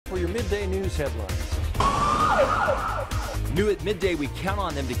for your midday news headlines. New at midday, we count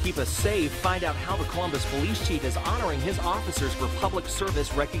on them to keep us safe. Find out how the Columbus Police Chief is honoring his officers for Public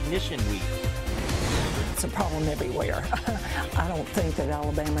Service Recognition Week. It's a problem everywhere. I don't think that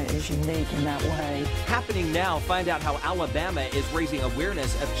Alabama is unique in that way. Happening now, find out how Alabama is raising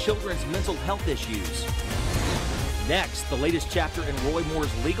awareness of children's mental health issues. Next, the latest chapter in Roy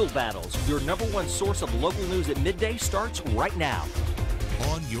Moore's legal battles. Your #1 source of local news at midday starts right now.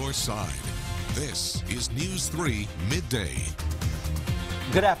 On your side, this is News 3 Midday.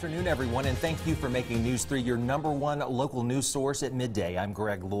 Good afternoon, everyone, and thank you for making News 3 your #1 local news source at midday. I'm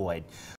Greg Lloyd.